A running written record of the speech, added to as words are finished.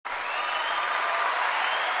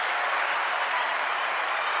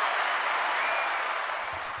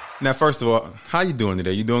Now, first of all, how you doing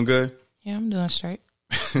today? You doing good? Yeah, I'm doing straight.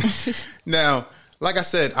 Now, like I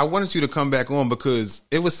said, I wanted you to come back on because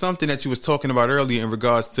it was something that you was talking about earlier in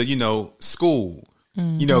regards to, school,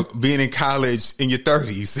 being in college in your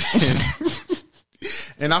 30s.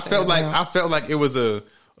 And I felt like it was a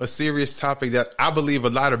serious topic that I believe a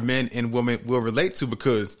lot of men and women will relate to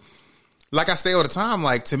because, like I say all the time,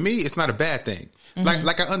 like to me, it's not a bad thing.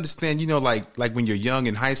 Like I understand, like when you're young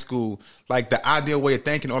in high school, like the ideal way of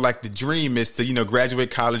thinking or like the dream is to,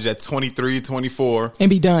 graduate college at 23, 24. And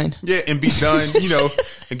be done. Yeah, and be done,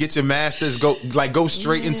 and get your master's, go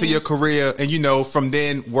straight into your career and, from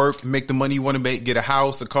then work, make the money you want to make, get a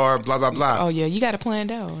house, a car, blah, blah, blah. Oh, yeah, you got to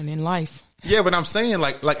plan out and in life. Yeah, but I'm saying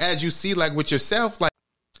like as you see, like with yourself, like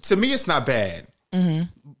to me, it's not bad.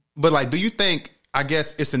 But like, do you think, I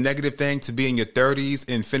guess it's a negative thing to be in your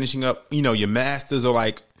 30s and finishing up, your master's or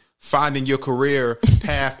like finding your career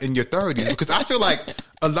path in your 30s? Because I feel like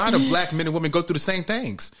a lot of black men and women go through the same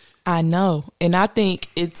things. I know. And I think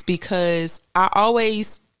it's because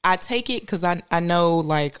I take it because I know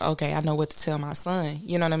like, okay, I know what to tell my son.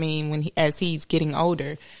 You know what I mean? As he's getting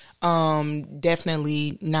older,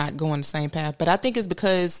 definitely not going the same path. But I think it's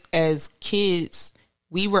because as kids,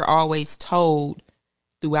 we were always told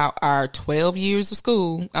throughout our 12 years of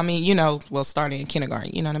school, I mean, starting in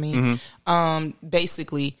kindergarten, you know what I mean?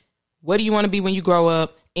 Basically, what do you want to be when you grow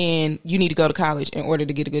up? And you need to go to college in order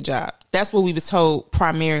to get a good job. That's what we was told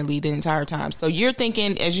primarily the entire time. So you're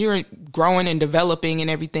thinking as you're growing and developing and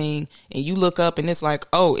everything, and you look up and it's like,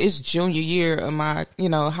 oh, it's junior year of my,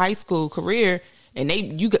 high school career. And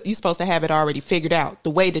you're supposed to have it already figured out the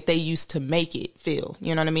way that they used to make it feel.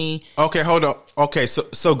 You know what I mean? Okay, hold on. Okay,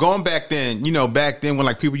 so going back then, back then when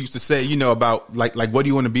like people used to say, about like what do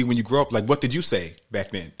you want to be when you grow up? Like, what did you say back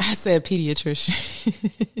then? I said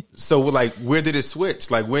pediatrician. So like, where did it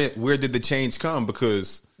switch? Like, where did the change come?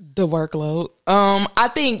 Because the workload. I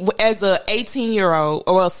think as a 18-year-old,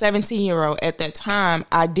 or 17-year-old at that time,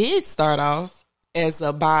 I did start off as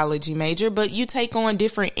a biology major, but you take on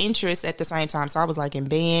different interests at the same time. So I was like in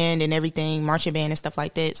band and everything, marching band and stuff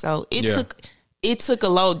like that. So it took a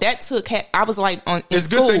load. I was like on. It's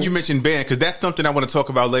good that you mentioned band because that's something I want to talk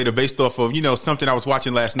about later, based off of something I was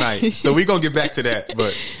watching last night. So we're gonna get back to that.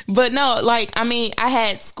 But no, like I mean, I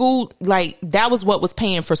had school, like that was what was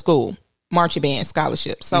paying for school, marching band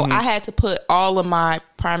scholarship. So I had to put all of my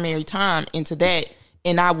primary time into that.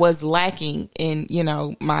 And I was lacking in,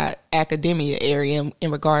 my academia area in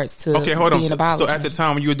regards to okay, hold being on. a biology. So at the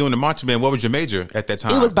time when you were doing the marching band, what was your major at that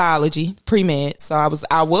time? It was biology, pre-med. So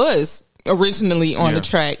I was originally on the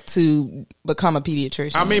track to become a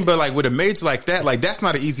pediatrician. I mean, but like with a major like that, like that's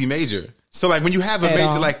not an easy major. So like when you have a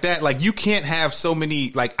major like that, like you can't have so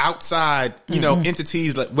many like outside,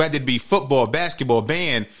 entities, like whether it be football, basketball,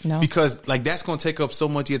 band, because like that's going to take up so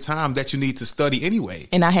much of your time that you need to study anyway.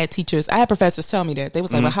 And I had professors tell me that. They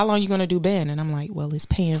was like, well, how long are you going to do band? And I'm like, well, it's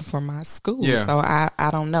paying for my school. Yeah. So I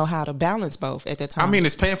don't know how to balance both at that time. I mean,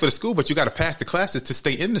 it's paying for the school, but you got to pass the classes to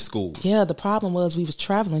stay in the school. Yeah. The problem was we was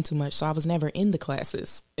traveling too much. So I was never in the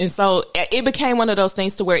classes. And so it became one of those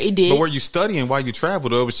things to where it did. But were you studying while you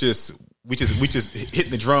traveled, or it was just... We just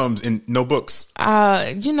hitting the drums and no books.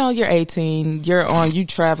 You're 18. You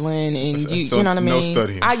traveling and you know what I mean? No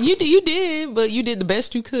studying. You did, but you did the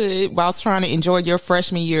best you could whilst trying to enjoy your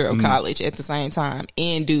freshman year of college at the same time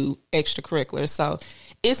and do extracurriculars. So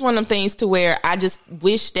it's one of them things to where I just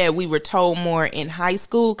wish that we were told more in high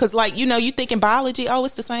school. Cause like, you think in biology,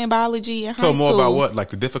 it's the same biology in high school. Told more about what? Like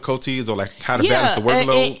the difficulties or like how to balance the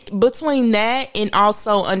workload? And between that and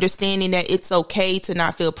also understanding that it's okay to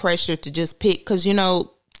not feel pressure to just pick, cause to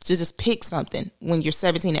just pick something when you're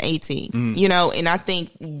 17 or 18, and I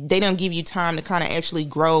think they don't give you time to kind of actually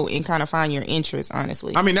grow and kind of find your interests,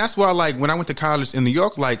 honestly. I mean, that's why like when I went to college in New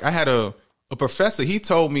York, like I had a professor, he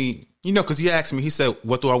told me, because he asked me, he said,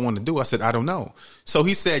 what do I want to do? I said, I don't know. So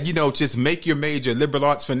he said, just make your major liberal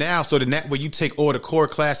arts for now. So then that way you take all the core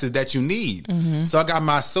classes that you need. So I got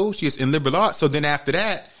my associates in liberal arts. So then after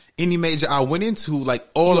that, any major I went into, like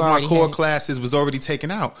all of my core classes was already taken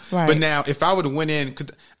out. Right. But now if I would have went in, cause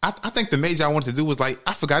I think the major I wanted to do was like,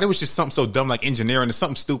 I forgot, it was just something so dumb like engineering or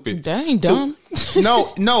something stupid. That ain't dumb. So,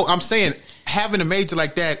 no, I'm saying having a major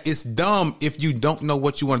like that is dumb if you don't know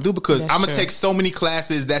what you want to do, because I'm going to take so many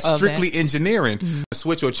classes that's strictly engineering.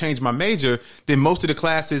 Switch or change my major, then most of the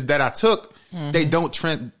classes that I took, they don't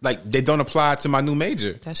they don't apply to my new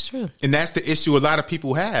major. That's true. And that's the issue a lot of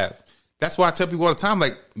people have. That's why I tell people all the time,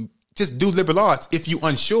 like, just do liberal arts if you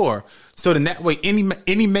unsure. So then that way,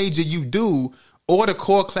 any major you do or the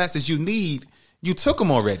core classes you need, you took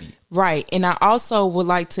them already. Right. And I also would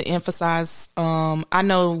like to emphasize, I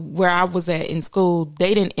know where I was at in school,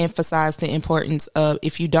 they didn't emphasize the importance of,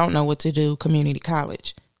 if you don't know what to do, community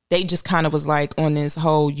college. They just kind of was like on this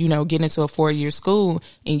whole, get into a 4-year school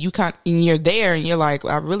and you're there and you're like,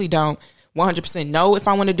 I really don't 100% know if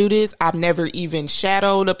I want to do this. I've never even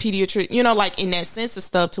shadowed a pediatrician, like in that sense of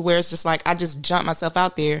stuff, to where it's just like, I just jump myself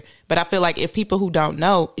out there. But I feel like if people who don't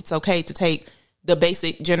know, it's okay to take the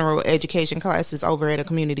basic general education classes over at a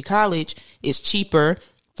community college. Is cheaper,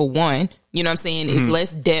 for one. You know what I'm saying? It's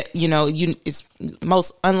less debt. It's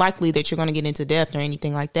most unlikely that you're going to get into debt or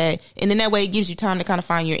anything like that. And then that way it gives you time to kind of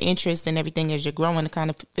find your interest and everything as you're growing, to kind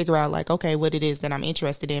of figure out like, okay, what it is that I'm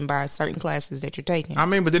interested in by certain classes that you're taking. I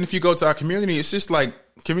mean, but then if you go to our community, it's just like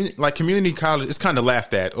community college. It's kind of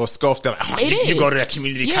laughed at or scoffed at. Like, you go to that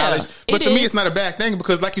community college. But to me, it's not a bad thing,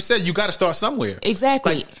 because like you said, you got to start somewhere.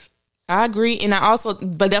 Exactly. I agree. And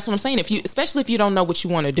but that's what I'm saying. Especially if you don't know what you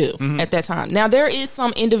want to do at that time. Now, there is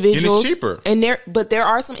some individuals, and it's cheaper. But there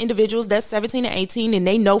are some individuals that's 17 and 18 and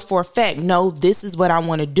they know for a fact, no, this is what I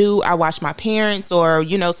want to do. I watched my parents or,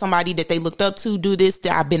 somebody that they looked up to do this,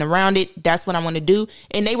 that I've been around it. That's what I want to do.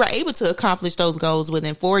 And they were able to accomplish those goals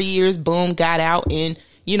within 4 years. Boom, got out and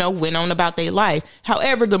went on about their life.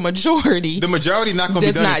 However, the majority not going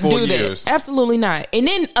to be done in 4 years. Absolutely not. And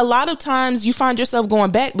then a lot of times you find yourself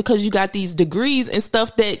going back because you got these degrees and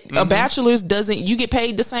stuff that a bachelor's doesn't. You get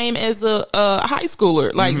paid the same as a high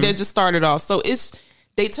schooler, like that just started off. So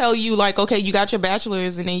they tell you like, okay, you got your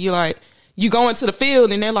bachelor's, and then you're like, you go into the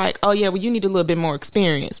field and they're like, oh yeah, well you need a little bit more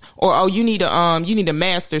experience, or oh you need a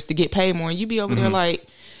master's to get paid more, and you be over there like,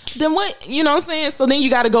 then what? You know what I'm saying? So then you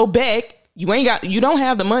got to go back. You don't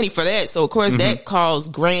have the money for that. So of course that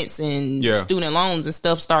caused grants and student loans and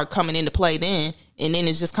stuff start coming into play then. And then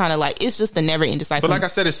it's just kind of like, it's just a never ending cycle. But like I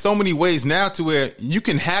said, there's so many ways now to where you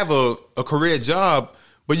can have a career job,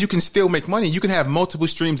 but you can still make money. You can have multiple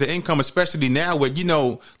streams of income, especially now where,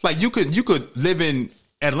 like you could live in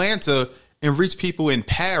Atlanta and reach people in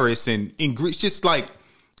Paris and in Greece. Just like,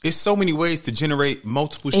 it's so many ways to generate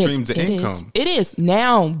multiple streams of income. It is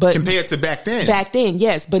now, but compared to back then. Back then,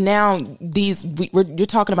 yes, but now you're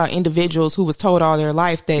talking about individuals who was told all their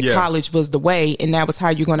life that college was the way, and that was how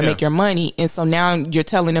you're going to make your money. And so now you're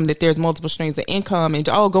telling them that there's multiple streams of income, and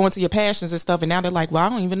go into your passions and stuff. And now they're like, well, I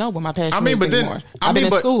don't even know what my passion is anymore. I've been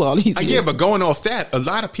in school all these years. Yeah, but going off that, a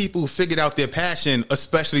lot of people figured out their passion,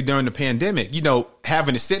 especially during the pandemic.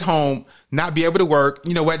 Having to sit home, not be able to work,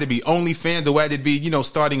 whether it be OnlyFans or whether it be,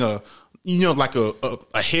 starting a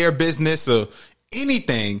hair business or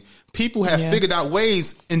anything. People have figured out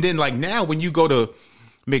ways. And then like now when you go to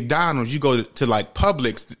McDonald's, you go to like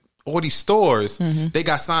Publix, all these stores, they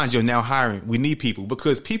got signs, you're now hiring. We need people,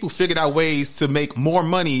 because people figured out ways to make more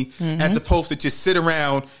money as opposed to just sit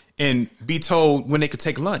around and be told when they could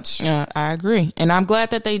take lunch. I agree. And I'm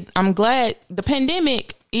glad the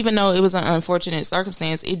pandemic, even though it was an unfortunate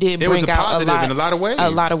circumstance, it did bring out in a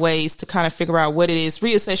lot of ways to kind of figure out what it is,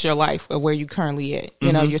 reassess your life or where you currently at.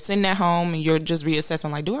 You're sitting at home and you're just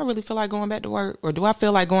reassessing, like, do I really feel like going back to work, or do I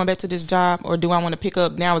feel like going back to this job, or do I want to pick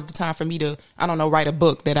up, now is the time for me to, write a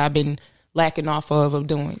book that I've been lacking off of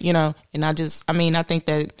doing, and I think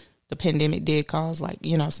that the pandemic did cause, like,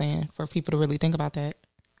 for people to really think about that.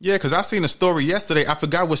 Yeah, because I seen a story yesterday. I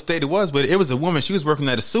forgot what state it was, but it was a woman. She was working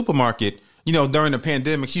at a supermarket, during the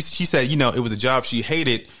pandemic. She said, it was a job she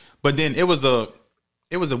hated, but then it was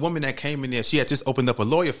a woman that came in there. She had just opened up a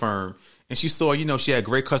lawyer firm, and she saw, she had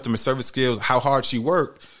great customer service skills, how hard she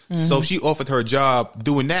worked. So she offered her a job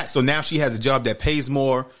doing that. So now she has a job that pays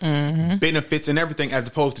more, benefits and everything, as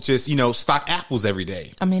opposed to just, stock apples every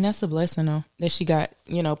day. I mean, that's a blessing though, that she got,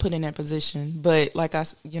 put in that position. But like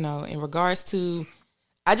in regards to,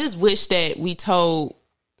 I just wish that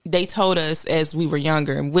they told us as we were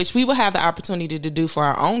younger, which we will have the opportunity to do for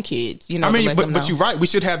our own kids. But you're right. We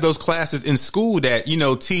should have those classes in school that,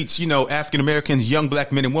 teach, African Americans, young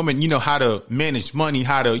black men and women, how to manage money,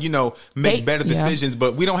 how to, make better decisions.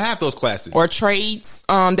 But we don't have those classes. Or trades.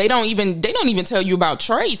 They don't even tell you about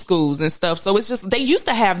trade schools and stuff. So it's just, they used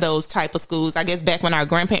to have those type of schools, I guess, back when our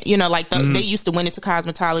grandparents, they used to went into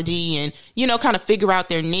cosmetology and, kind of figure out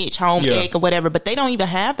their niche, home ec or whatever. But they don't even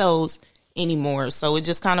have those anymore. So it's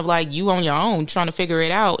just kind of like you on your own trying to figure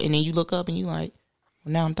it out, and then you look up and you like,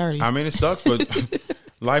 well, now I'm 30. I mean, it sucks, but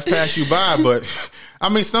life passed you by. But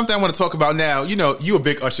something I want to talk about now, you a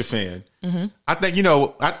big Usher fan. I think,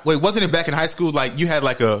 wasn't it back in high school, like you had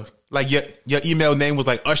like your email name was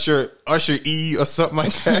like Usher E or something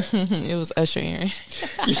like that? It was Usher Aaron.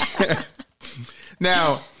 Yeah.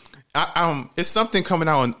 Now, It's something coming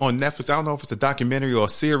out on Netflix. I don't know if it's a documentary or a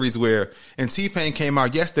series and T-Pain came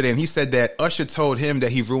out yesterday and he said that Usher told him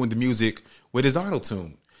that he ruined the music with his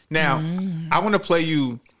auto-tune. Now, I want to play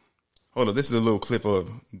you. Hold on. This is a little clip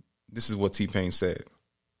this is what T-Pain said.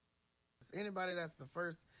 Anybody that's the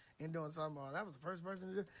first in doing something, that was the first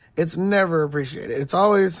person to do, it's never appreciated. It's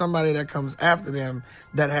always somebody that comes after them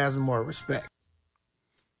that has more respect.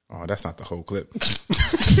 Oh, that's not the whole clip.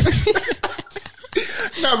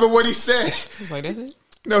 No, but what he said. He's like, that's it?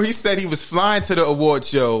 No, he said he was flying to the award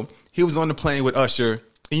show. He was on the plane with Usher,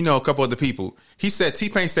 and, a couple other people. He said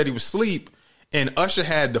T-Pain said he was asleep, and Usher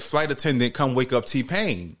had the flight attendant come wake up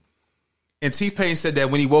T-Pain. And T-Pain said that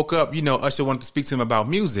when he woke up, Usher wanted to speak to him about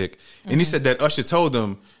music. And he said that Usher told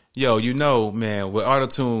him, yo, man, with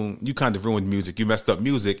auto-tune, you kind of ruined music. You messed up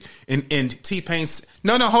music. And T-Pain,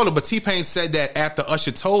 hold on. But T-Pain said that after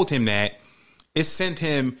Usher told him that, it sent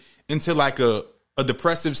him into like a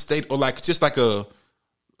depressive state, or like just like a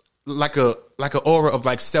aura of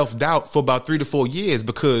like self-doubt for about 3 to 4 years,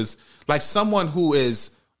 because like someone who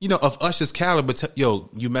is, of Usher's caliber,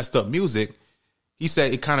 you messed up music. He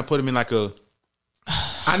said it kind of put him in like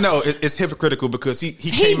I know it's hypocritical because he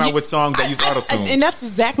came out with songs that use auto-tune. And that's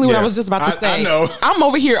exactly what I was just about to say. I know. I'm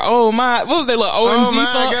over here, what was that little OMG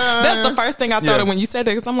song? God. That's the first thing I thought of when you said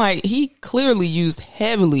that, because I'm like, he clearly used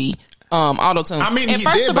heavily auto-tune. I mean, and he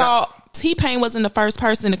first did, of all, T-Pain wasn't the first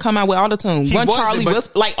person to come out with auto-tune. Charlie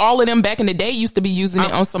was, like, all of them back in the day used to be using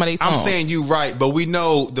it on some of their songs. I'm saying you right, but we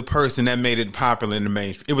know the person that made it popular in the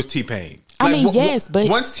mainstream. It was T-Pain. Yes, but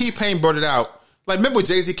once T-Pain brought it out, like, remember when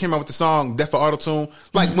Jay-Z came out with the song Death for Auto-Tune?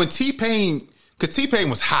 Like, when T-Pain, because T-Pain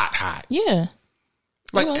was hot. Yeah.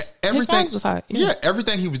 Like, everything. His songs was hot. Yeah,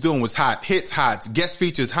 everything he was doing was hot. Hits hot, guest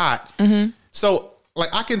features hot. Mm-hmm. So, like,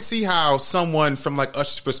 I can see how someone from, like,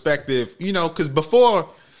 Usher's perspective, because before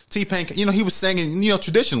T-Pain, he was singing,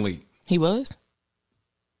 traditionally. He was?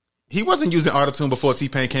 He wasn't using auto-tune before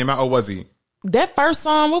T-Pain came out, or was he? That first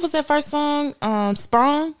song, what was that first song?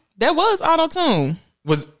 Sprung? That was auto-tune.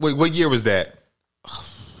 Wait, what year was that?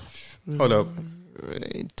 Hold up.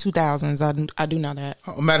 2000s. I do know that.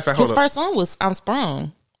 Matter of fact, hold up. His first song was I'm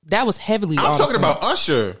Sprung. That was heavily I'm auto-tune. talking about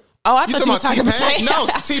Usher. Oh, I thought you were talking about T-Pain. No,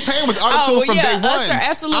 T-Pain was auto-tune from day one. Usher,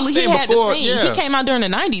 absolutely. He had to sing. He came out during the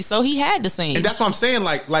 90s, so he had to sing. And that's what I'm saying.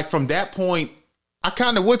 Like from that point, I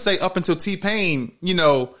kind of would say up until T-Pain,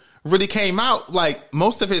 really came out, like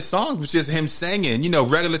most of his songs was just him singing,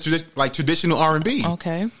 regular, traditional R&B.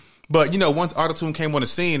 Okay. But, once auto-tune came on the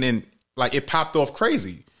scene and like it popped off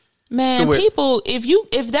crazy. Man, so people,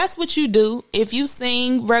 if that's what you do, if you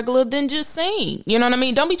sing regular, then just sing. You know what I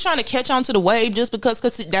mean? Don't be trying to catch on to the wave just because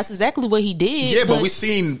that's exactly what he did. Yeah, but we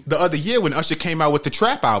seen the other year when Usher came out with the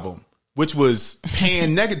Trap album, which was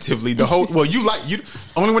panned negatively. The whole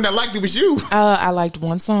only one that liked it was you. I liked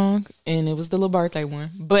one song, and it was the little birthday one.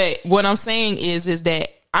 But what I'm saying is that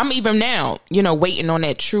I'm even now, waiting on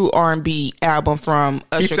that true R&B album from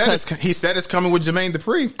Usher. He said it's coming with Jermaine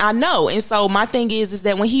Dupri. I know, and so my thing is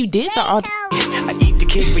that when he did the I eat the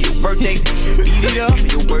cake for your birthday, eat it up for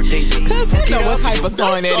your birthday. Cause you know what type of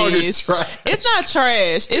song that is. It's not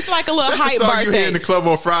trash. It's like a little hype the song birthday. You hear in the club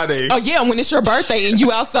on Friday. Oh yeah, when it's your birthday and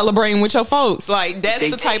you out celebrating with your folks, like that's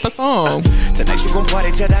the type of song. Tonight you gon'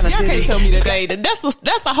 party till down the city. Y'all can't tell me today that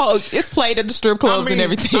that's a whole. It's played at the strip clubs and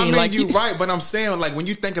everything. I mean, like you're right, but I'm saying like when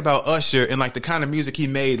you think about Usher and like the kind of music he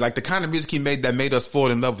made, like the kind of music he made that made us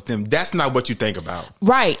fall in love with him, that's not what you think about,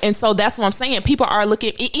 right? And so that's what I'm saying. People are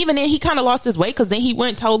looking. Even then, he kind of lost his way because then he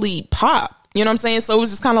went totally pop. You know what I'm saying? So it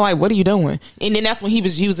was just kind of like, what are you doing? And then that's when he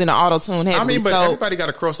was using the auto-tune heavily. I mean, but everybody got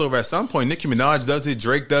a crossover at some point. Nicki Minaj does it.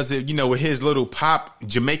 Drake does it, with his little pop,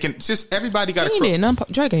 Jamaican. It's just everybody got Drake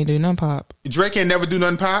ain't do none pop. Drake ain't never do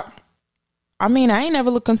nothing pop? I mean, I ain't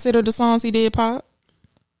never considered the songs he did pop.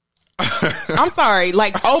 I'm sorry.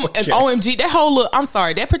 Like, OMG, that whole look, I'm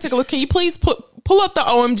sorry. That particular, can you please pull up the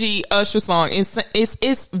OMG Usher song?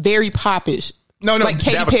 It's very popish. No, like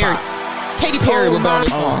Katy Perry. Pop. Katy Perry would on this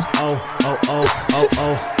song.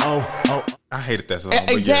 I hated that song.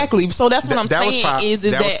 Exactly. So that's what I'm saying is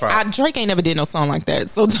that Drake ain't never did no song like that.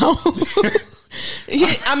 So don't.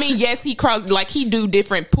 I mean, yes, he crossed, like he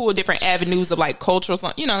pull different avenues of like cultural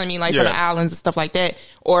song, you know what I mean? Like for the islands and stuff like that,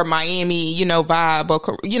 or Miami, vibe,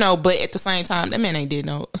 or, but at the same time, that man ain't did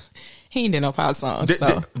no pop song.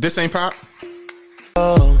 This ain't pop?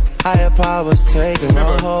 Higher powers taking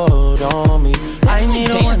a hold on me. I need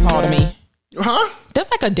a dance hall to me. Huh?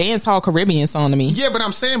 That's like a dance hall Caribbean song to me. Yeah, but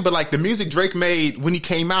I'm saying, like the music Drake made when he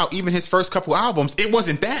came out, even his first couple albums, it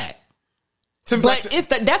wasn't that. But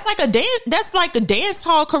that's like a dance. That's like a dance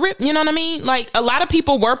hall Caribbean. You know what I mean? Like a lot of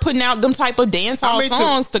people were putting out them type of dance hall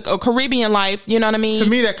songs to Caribbean life. You know what I mean? To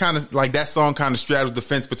me, that kind of like that song kind of straddles the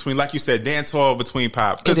fence between, like you said, dance hall between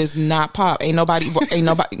pop. It is not pop. Ain't nobody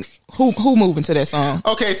who moving to that song.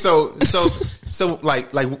 Okay, so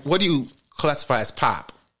like what do you classify as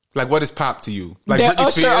pop? Like what is pop to you? Like that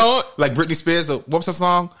Britney Spears? Like Britney Spears? What was the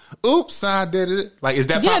song? Oops, I did it. Like is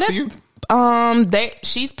that pop to you?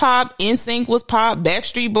 She's pop. NSYNC was pop.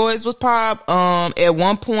 Backstreet Boys was pop. At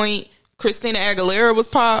one point, Christina Aguilera was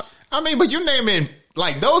pop. I mean, but you're naming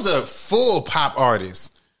like those are full pop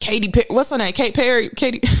artists. What's her name? Kate Perry.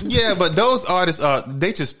 Katy. Yeah, but those artists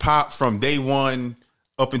they just pop from day one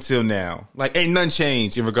up until now. Like ain't nothing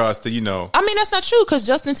changed in regards to I mean, that's not true because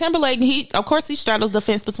Justin Timberlake, he straddles the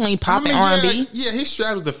fence between pop and R&B. Yeah, he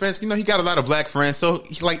straddles the fence. He got a lot of black friends, so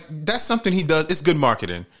that's something he does. It's good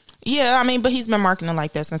marketing. Yeah, I mean, but he's been marketing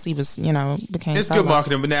like that since he was, became. It's good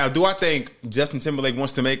marketing, but now, do I think Justin Timberlake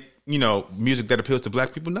wants to make, music that appeals to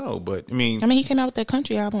black people? No, but I mean, he came out with that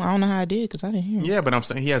country album. I don't know how I did because I didn't hear him. Yeah, but I'm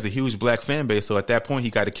saying he has a huge black fan base, so at that point,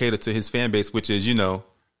 he got to cater to his fan base, which is,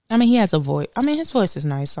 I mean, he has a voice. I mean, his voice is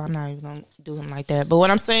nice, so I'm not even gonna do him like that. But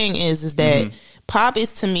what I'm saying is that pop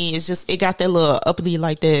is to me is just it got that little uppity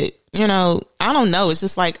like that. I don't know. It's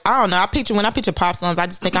just like I don't know. When I picture pop songs, I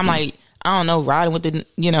just think I'm like. I don't know, riding with the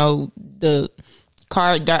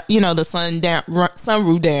car, the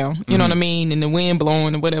sunroof down, you know what I mean? And the wind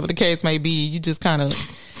blowing or whatever the case may be. You just kind of,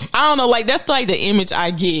 I don't know, like that's like the image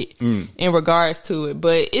I get in regards to it.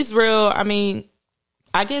 But it's real. I mean,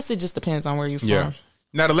 I guess it just depends on where you're from. Yeah.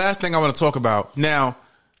 Now, the last thing I want to talk about now,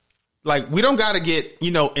 like we don't got to get,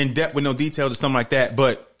 in depth with no details or something like that.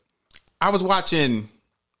 But I was watching,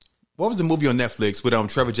 what was the movie on Netflix with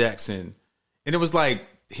Trevor Jackson? And it was like,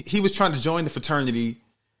 he was trying to join the fraternity,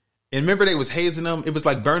 and remember they was hazing him. It was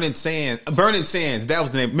like Burning Sands. That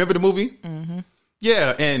was the name. Remember the movie? Mm-hmm.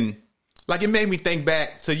 Yeah, and like it made me think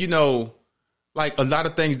back to like a lot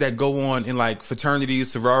of things that go on in like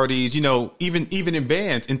fraternities, sororities, even in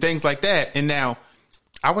bands and things like that. And now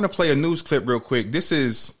I want to play a news clip real quick. This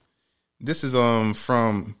was a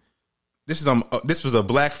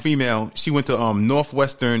black female. She went to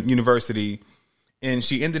Northwestern University, and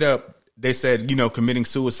she ended up. They said, committing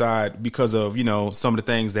suicide because of, some of the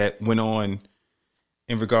things that went on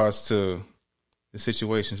in regards to the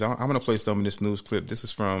situations. I'm going to play some of this news clip. This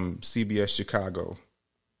is from CBS Chicago.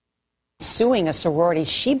 Suing a sorority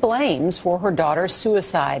she blames for her daughter's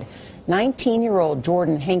suicide. 19-year-old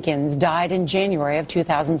Jordan Hankins died in January of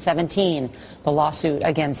 2017. The lawsuit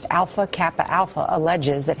against Alpha Kappa Alpha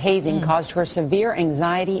alleges that hazing caused her severe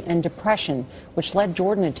anxiety and depression, which led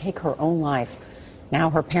Jordan to take her own life. Now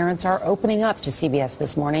her parents are opening up to CBS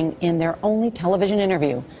this morning in their only television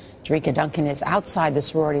interview. Jerika Duncan is outside the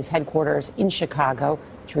sorority's headquarters in Chicago.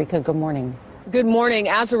 Jerika, good morning. Good morning.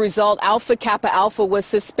 As a result, Alpha Kappa Alpha was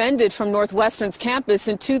suspended from Northwestern's campus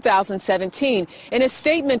in 2017. In a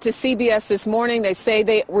statement to CBS this morning, they say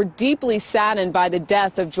they were deeply saddened by the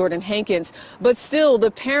death of Jordan Hankins. But still,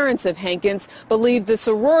 the parents of Hankins believe the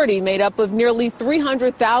sorority, made up of nearly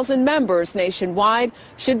 300,000 members nationwide,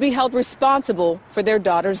 should be held responsible for their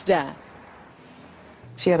daughter's death.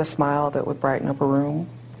 She had a smile that would brighten up a room.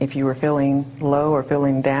 If you were feeling low or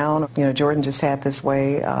feeling down, Jordan just had this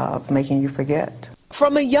way of making you forget.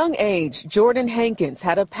 From a young age, Jordan Hankins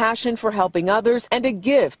had a passion for helping others and a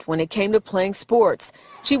gift when it came to playing sports.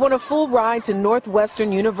 She won a full ride to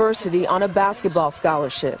Northwestern University on a basketball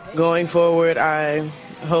scholarship. Going forward, I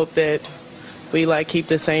hope that we keep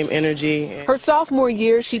the same energy. Her sophomore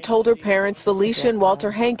year, she told her parents, Felicia and Walter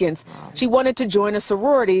Hankins, she wanted to join a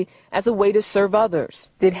sorority as a way to serve others.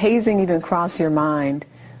 Did hazing even cross your mind?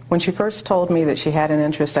 When she first told me that she had an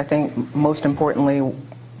interest, I think most importantly,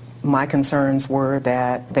 my concerns were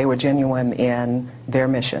that they were genuine in their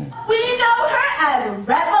mission. We know her as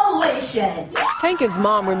Revelation. Hankins'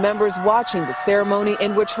 mom remembers watching the ceremony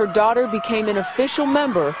in which her daughter became an official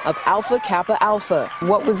member of Alpha Kappa Alpha.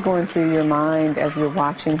 What was going through your mind as you're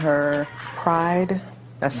watching her? Pride,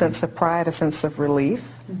 a sense of pride, a sense of relief.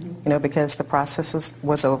 Because the process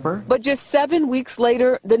was over. But just 7 weeks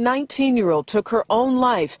later, the 19-year-old took her own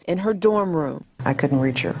life in her dorm room. I couldn't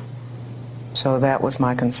reach her. So that was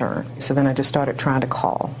my concern. So then I just started trying to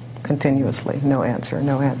call continuously. No answer,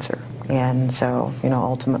 no answer. And so,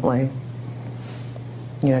 ultimately,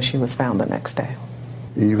 she was found the next day.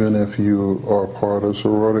 Even if you are part of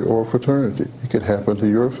sorority or fraternity, it could happen to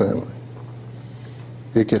your family.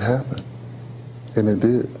 It could happen. And it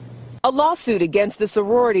did. A lawsuit against the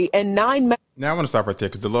sorority and 9 Now I want to stop right there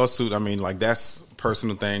because the lawsuit, that's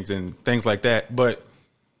personal things and things like that. But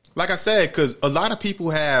like I said, because a lot of people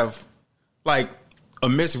have like a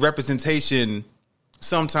misrepresentation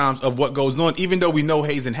sometimes of what goes on, even though we know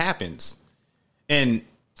hazing happens. And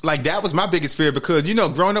like that was my biggest fear because, you know,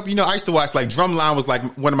 growing up, you know, I used to watch like Drumline was like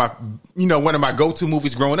one of my go-to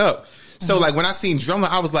movies growing up. So like when I seen Drumline,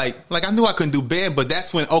 I was like I knew I couldn't do band, but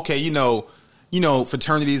that's when, okay, you know,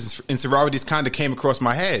 fraternities and sororities kind of came across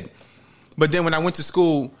my head. But then when I went to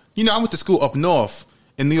school, you know, I went to school up north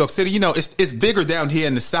in New York City. You know, it's bigger down here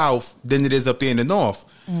in the South than it is up there in the North.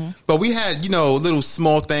 But we had, you know, little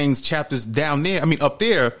small things, chapters down there. I mean, up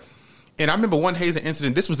there. And I remember one hazing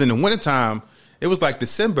incident. This was in the wintertime. It was like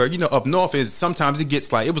December. You know, up north is sometimes it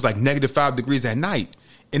was like -5 degrees at night.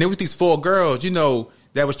 And there was these 4 girls, you know,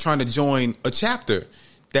 that was trying to join a chapter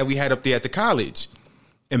that we had up there at the college.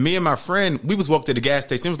 And me and my friend, we was walking to the gas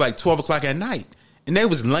station. It was like 12 o'clock at night. And they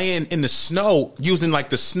was laying in the snow, using like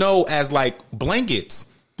the snow as like blankets.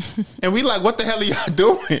 And we like, what the hell are y'all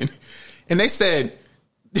doing? And they said,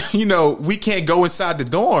 you know, we can't go inside the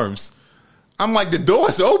dorms. I'm like, the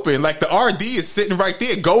door's open. Like the RD is sitting right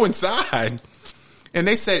there. Go inside. And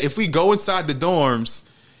they said, if we go inside the dorms,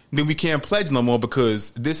 then we can't pledge no more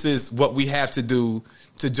because this is what we have to do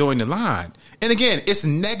to join the line. And again, it's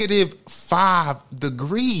 -5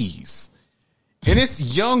 degrees. And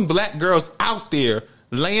it's young black girls out there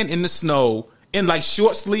laying in the snow in like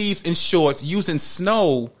short sleeves and shorts using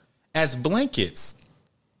snow as blankets.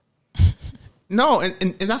 No,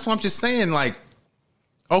 and that's what I'm just saying. Like,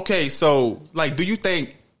 okay, so like, do you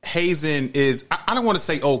think hazing is, I don't want to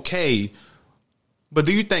say okay, but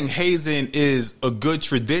do you think hazing is a good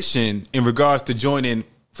tradition in regards to joining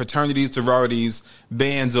fraternities, sororities,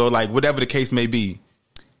 bands, or like whatever the case may be?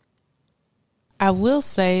 I will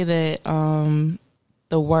say that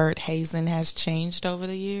the word hazing has changed over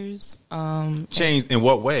the years. Changed in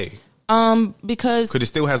what way? Because it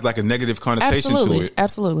still has like a negative connotation to it.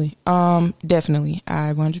 Absolutely. Definitely.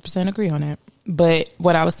 I 100% agree on that. But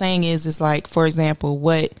what I was saying is like, for example,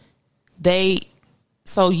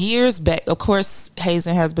 so years back, of course,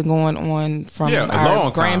 hazing has been going on from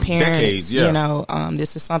our grandparents. Decades, you know,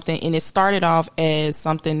 this is something, and it started off as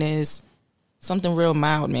something real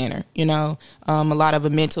mild manner, you know, a lot of a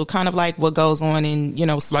mental, kind of like what goes on in, you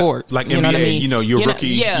know, sports. Like you NBA, know what I mean? You know, your rookie.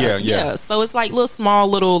 Yeah. So it's like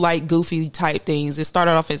little, like goofy type things. It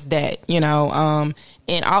started off as that, you know,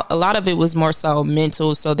 and a lot of it was more so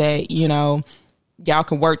mental so that, you know, y'all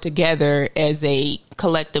can work together as a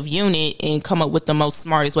collective unit and come up with the most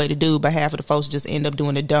smartest way to do, but half of the folks just end up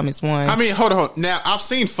doing the dumbest one. I mean, hold on. Now, I've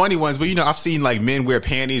seen funny ones, but, you know, I've seen like men wear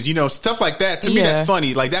panties, you know, stuff like that. To me, that's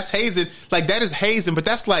funny. Like, that's hazing. Like, that is hazing, but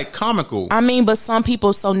that's like comical. I mean, but some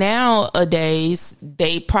people, so nowadays,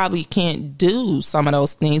 they probably can't do some of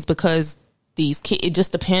those things because these kids, it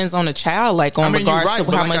just depends on the child, like on regards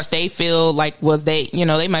to how much they feel like was they, you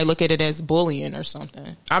know, they might look at it as bullying or something.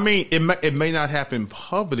 I mean, it may not happen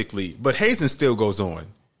publicly, but hazing still goes on.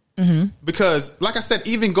 Because like I said,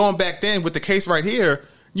 even going back then with the case right here,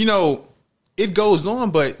 you know, it goes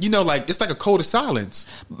on, but you know, like it's like a code of silence.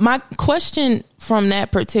 My question from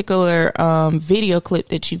that particular video clip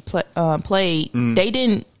that you played, they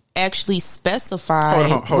didn't actually specify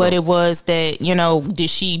what it was that, you know, did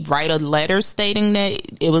she write a letter stating that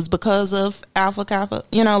it was because of Alpha Kappa?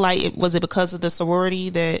 You know, like, was it because of the sorority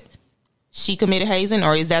that she committed hazing,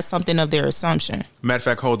 or is that something of their assumption? Matter of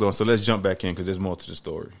fact, hold on. So let's jump back in because there's more to the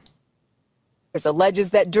story.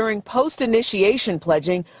 Alleges that during post-initiation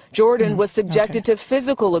pledging, Jordan was subjected to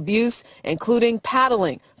physical abuse, including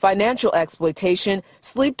paddling, financial exploitation,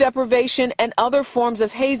 sleep deprivation, and other forms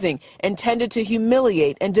of hazing intended to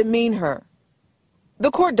humiliate and demean her. The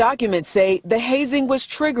court documents say the hazing was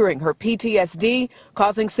triggering her PTSD,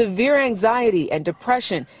 causing severe anxiety and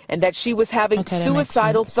depression, and that she was having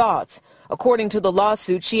suicidal thoughts. According to the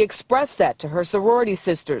lawsuit, she expressed that to her sorority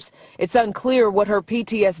sisters. It's unclear what her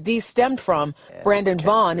PTSD stemmed from. Brandon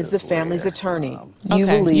Vaughn is the family's attorney. You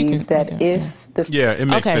believe that if the... Yeah, it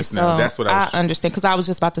makes sense now. That's what I understand, because I was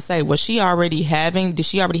just about to say, did she already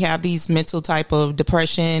have these mental type of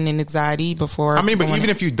depression and anxiety before? I mean, but even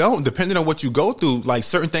if you don't, depending on what you go through, like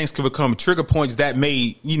certain things can become trigger points that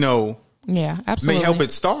may, you know... Yeah, absolutely. May help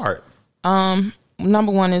it start.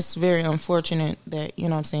 Number one, it's very unfortunate that, you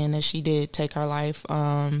know what I'm saying, that she did take her life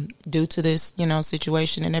due to this, you know,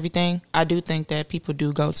 situation and everything. I do think that people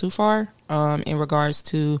do go too far in regards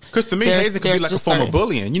to... Because to me, hazing can be like a form of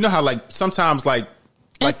bullying. You know how, like, sometimes, like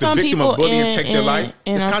the victim of bullying take their life?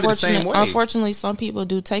 It's kind of the same way. Unfortunately, some people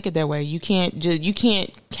do take it that way. You can't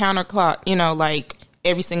counterclock, you know, like...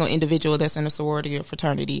 every single individual that's in a sorority or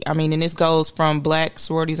fraternity. I mean, and this goes from black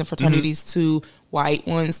sororities and fraternities to white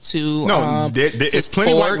ones to there's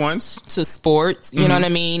plenty white ones to sports. You know what I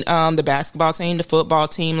mean? The basketball team, the football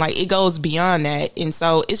team, like it goes beyond that, and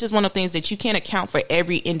so it's just one of the things that you can't account for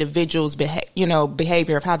every individual's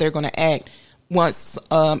behavior of how they're going to act once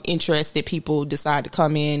interested people decide to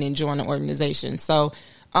come in and join the organization. So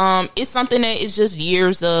it's something that is just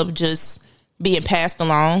years of just being passed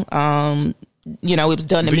along. It was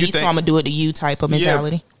done to me, so I'm gonna do it to you type of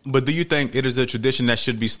mentality. Yeah. But do you think it is a tradition that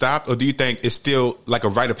should be stopped, or do you think it's still like a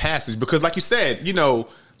rite of passage? Because like you said,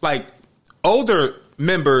 like older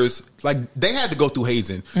members, like they had to go through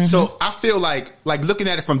hazing. Mm-hmm. So I feel like looking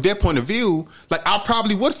at it from their point of view, like I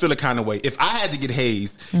probably would feel a kind of way if I had to get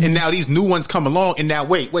hazed, and now these new ones come along, and now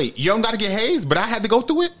wait, you don't got to get hazed, but I had to go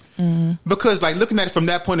through it. Because like looking at it from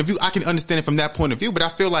that point of view, I can understand it from that point of view, but I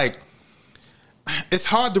feel like it's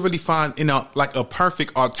hard to really find, like a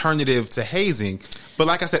perfect alternative to hazing. But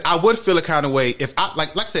like I said, I would feel a kind of way if I,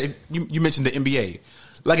 like I said, you mentioned the NBA.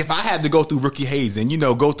 Like if I had to go through rookie hazing,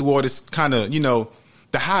 go through all this kind of,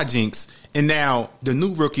 the hijinks, and now the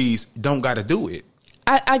new rookies don't got to do it.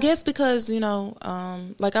 I guess because,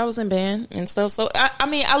 like I was in band and stuff. So,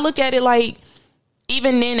 I look at it like,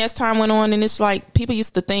 even then, as time went on, and it's like people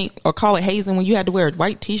used to think or call it hazing when you had to wear a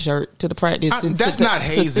white T-shirt to the practice. That's not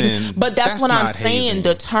hazing. But that's what I'm saying. Hazing.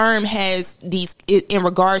 The term has these in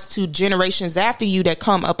regards to generations after you that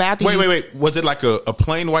come up after you. Wait. Was it like a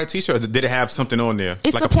plain white T-shirt, or did it have something on there?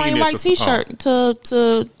 It's like a plain white T-shirt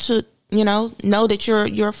to know that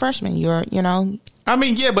you're a freshman. I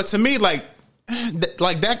mean, yeah, but to me, like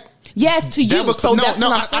that. Yes, to you. I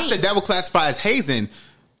said that would classify as hazing.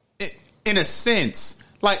 In a sense,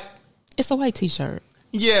 like it's a white T-shirt.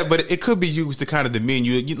 Yeah, but it could be used to kind of demean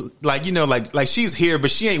you, like she's here,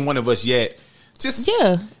 but she ain't one of us yet. Just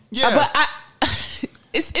yeah. But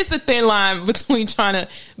it's a thin line between trying to,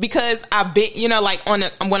 because I've been,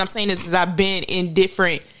 what I'm saying is I've been in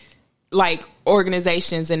different like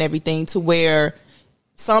organizations and everything to where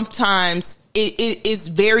sometimes it is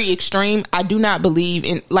very extreme. I do not believe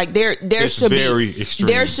in like there should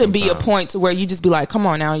be a point to where you just be like, come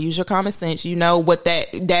on now, use your common sense. You know what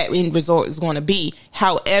that end result is going to be.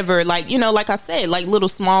 However, like I said, like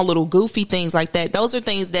little goofy things like that. Those are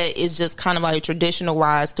things that is just kind of like traditional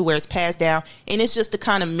wise to where it's passed down, and it's just to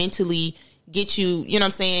kind of mentally get you, what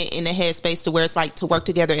I'm saying, in the headspace to where it's like to work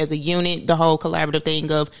together as a unit. The whole collaborative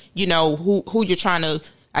thing of who you're trying to,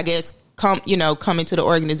 I guess, come into the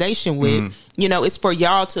organization with, it's for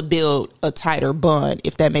y'all to build a tighter bond,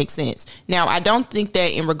 if that makes sense. Now, I don't think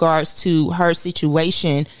that in regards to her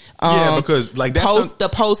situation, because like that's the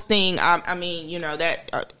post thing. I mean,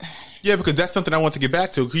 that. Yeah, because that's something I want to get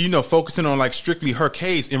back to. Because, focusing on like strictly her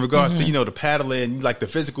case in regards to the paddling, like the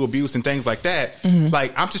physical abuse and things like that.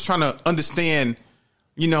 Like I'm just trying to understand,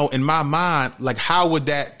 in my mind, like how would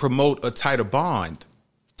that promote a tighter bond?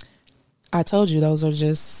 I told you those are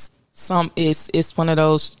just. It's one of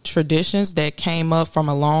those traditions that came up from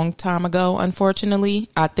a long time ago. Unfortunately,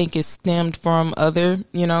 I think it stemmed from other,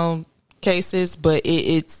 cases, but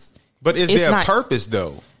it's. But is there a purpose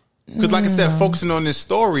though? Because, like I said, focusing on this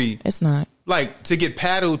story, it's not like to get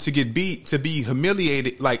paddled, to get beat, to be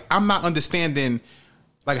humiliated. Like I'm not understanding,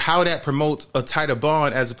 like how that promotes a tighter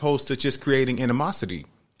bond as opposed to just creating animosity.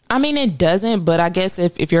 I mean, it doesn't, but I guess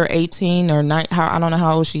if you're 18 or 9, I don't know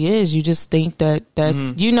how old she is, you just think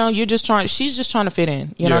that's, you're just she's just trying to fit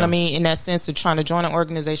in, you know what I mean? In that sense of trying to join an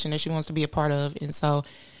organization that she wants to be a part of. And so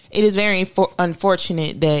it is very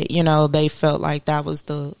unfortunate that, they felt like that was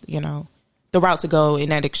the route to go in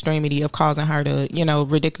that extremity of causing her to,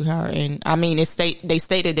 ridicule her. And I mean, they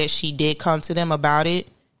stated that she did come to them about it.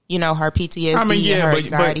 Her PTSD, I mean, and her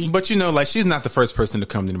anxiety. But like she's not the first person to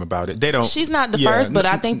come to them about it. They don't. She's not the first, but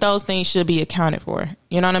I think those things should be accounted for.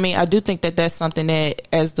 You know what I mean? I do think that that's something that,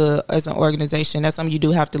 as an organization, that's something you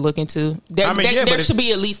do have to look into. There should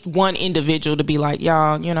be at least one individual to be like,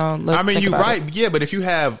 y'all, let's. I mean, you're right. It. Yeah, but if you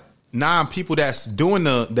have 9 people that's doing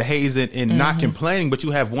the hazing and not complaining, but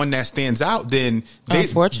you have one that stands out, then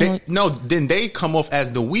then they come off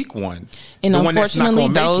as the weak one. And the unfortunately, one that's not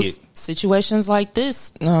gonna those make it. Situations like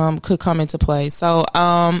this could come into play. So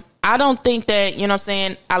I don't think that, what I'm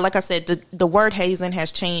saying, like I said, the word hazing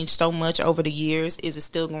has changed so much over the years. Is it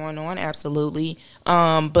still going on? Absolutely.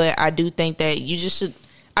 But I do think that you just should.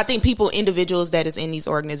 I think individuals that is in these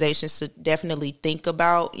organizations should definitely think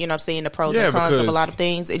about, what I'm saying, the pros and cons of a lot of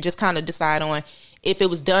things, and just kind of decide on if it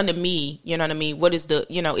was done to me, you know what I mean? What is it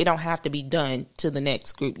don't have to be done to the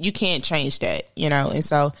next group. You can't change that, and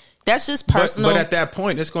so that's just personal. But at that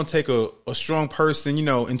point, it's going to take a strong person, you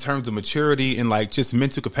know, in terms of maturity and like just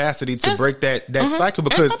mental capacity to break that cycle.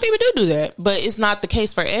 Because and some people do that, but it's not the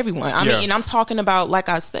case for everyone. I mean, and I'm talking about, like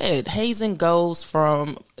I said, hazing goes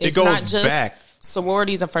from, it goes not just back.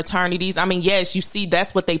 Sororities and fraternities. I mean, yes, you see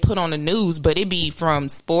that's what they put on the news, but it be from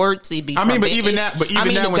sports. It be. I mean, but even that. But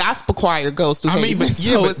even that, the gospel choir goes through. I mean,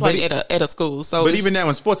 so it's like at a school. So, but even now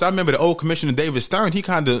in sports, I remember the old Commissioner David Stern. He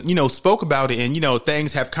kind of spoke about it, and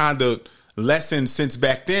things have kind of lessened since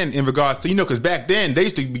back then in regards to because back then they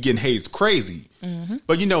used to be getting hazed crazy,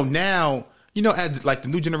 but now. As like the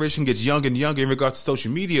new generation gets younger and younger in regards to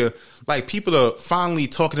social media, like people are finally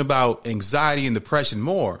talking about anxiety and depression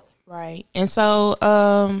more. Right. And so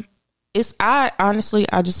I just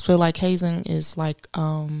feel like hazing is like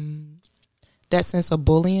that sense of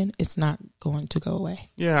bullying, it's not going to go away.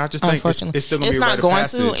 Yeah, I just think it's still going to be a rite of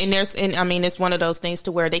passage. It's not going to, and I mean, it's one of those things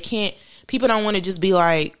to where people don't want to just be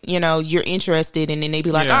like, you're interested, and then they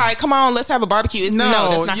be like, all right, come on, let's have a barbecue.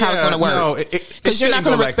 No, that's not how it's going to work. No, because you're not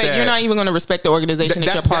going to respect, you're not even going to respect the organization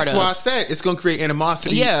that you're part of. That's why I said it's going to create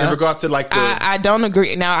animosity in regards to like I don't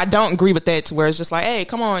agree. Now, I don't agree with that to where it's just like, hey,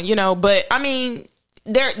 come on, but I mean,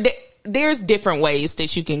 there's different ways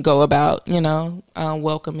that you can go about,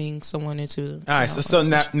 welcoming someone into. All right. So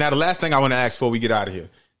now the last thing I want to ask before we get out of here.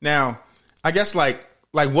 Now, I guess like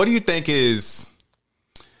what do you think is,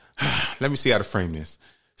 let me see how to frame this.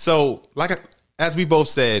 So as we both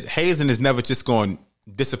said, hazing is never just going to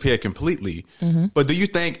disappear completely. Mm-hmm. But do you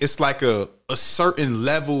think it's like a certain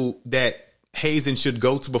level that hazing should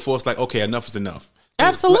go to before it's like, okay, enough is enough?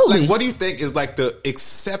 Absolutely. Like, what do you think is like the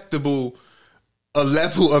acceptable a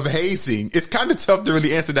level of hazing? It's kind of tough to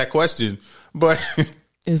really answer that question, but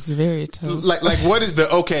it's very tough. Like what is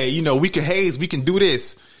okay, we can haze, we can do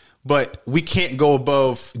this, but we can't go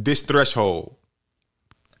above this threshold.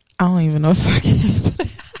 I don't even know if I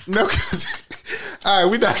can. No, because all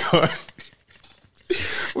right, we're not going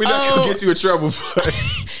to get you in trouble,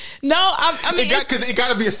 but no, I mean, it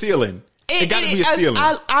got to be a ceiling. It got to be a ceiling.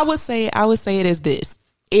 I would say it as this.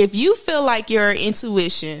 If you feel like your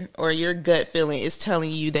intuition or your gut feeling is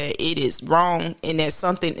telling you that it is wrong and that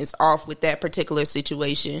something is off with that particular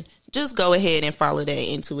situation, just go ahead and follow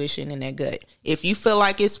that intuition and that gut. If you feel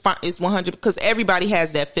like it's 100, because everybody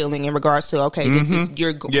has that feeling in regards to, okay, this is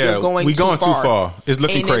you're going too far. It's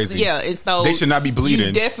looking crazy. And so they should not be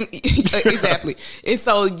bleeding. Exactly. And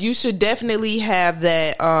so you should definitely have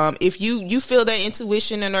that. If you feel that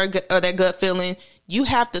intuition or that gut feeling, you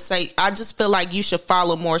have to say, I just feel like you should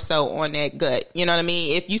follow more so on that gut. You know what I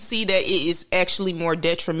mean? If you see that it is actually more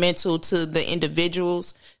detrimental to the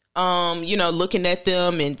individuals, looking at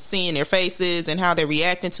them and seeing their faces and how they're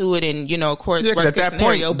reacting to it, and of course, worst case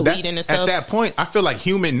scenario, bleeding and stuff. At that point, I feel like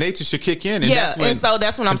human nature should kick in, and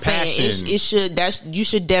that's when I'm saying you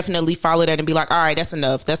should definitely follow that and be like, all right, that's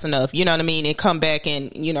enough, you know what I mean, and come back and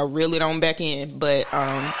reel it on back in. But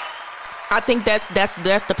I think that's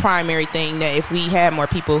the primary thing, that if we had more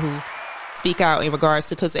people who speak out in regards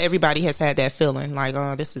to, because everybody has had that feeling like,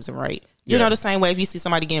 oh, this isn't right. The same way if you see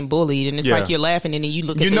somebody getting bullied and it's like you're laughing, and then you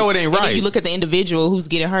look at it ain't right. You look at the individual who's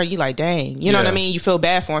getting hurt, you like, dang, you know what I mean? You feel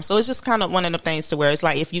bad for him. So it's just kind of one of the things to where it's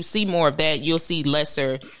like, if you see more of that, you'll see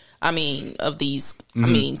lesser, of these,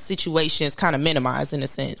 situations kind of minimized in a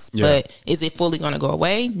sense. Yeah. But is it fully going to go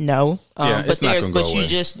away? No. But you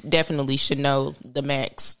just definitely should know the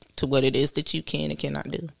max to what it is that you can and cannot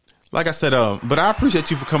do. Like I said, but I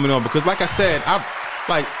appreciate you for coming on, because like I said,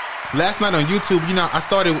 last night on YouTube, I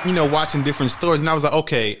started, watching different stories, and I was like,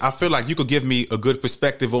 okay, I feel like you could give me a good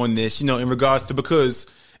perspective on this, in regards to, because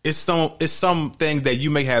it's some things that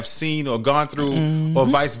you may have seen or gone through, or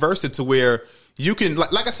vice versa, to where you can,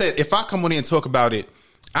 like I said, if I come on in and talk about it,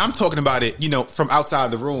 I'm talking about it, from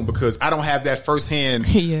outside the room, because I don't have that firsthand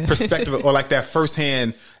perspective or like that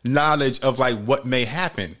firsthand knowledge of like what may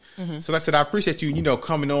happen. Mm-hmm. So like I said, I appreciate you,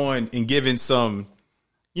 coming on and giving some,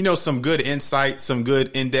 some good insight, some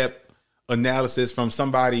good in-depth analysis from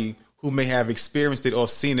somebody who may have experienced it or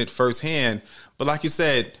seen it firsthand. But like you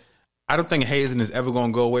said, I don't think hazing is ever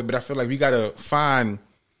going to go away, but I feel like we got to find,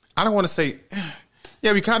 I don't want to say,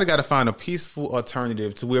 we kind of got to find a peaceful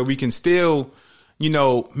alternative to where we can still,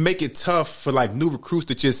 make it tough for like new recruits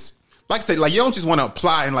to just, like I say, like you don't just want to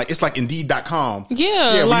apply and like it's like Indeed.com.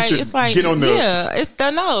 Yeah, like it's like get on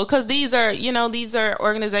the because these are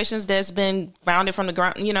organizations that's been founded from the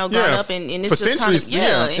ground, ground up, and it's just centuries, kind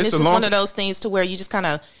of and it's just one of those things to where you just kind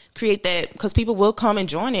of create that, because people will come and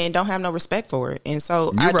join it and don't have no respect for it. And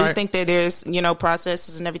so I do think that there's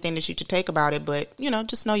processes and everything that you should take about it, but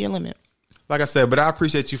just know your limit. Like I said, but I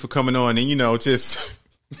appreciate you for coming on and just.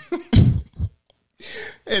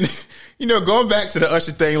 And going back to the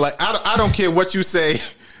Usher thing, like I don't care what you say.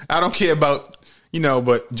 I don't care about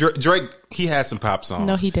but Drake, he had some pop songs.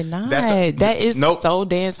 No, he did not. That is so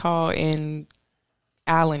dance hall and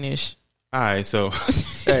Allenish. All right, so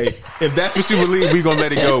hey, if that's what you believe, we gonna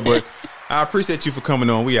let it go. But I appreciate you for coming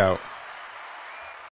on. We out.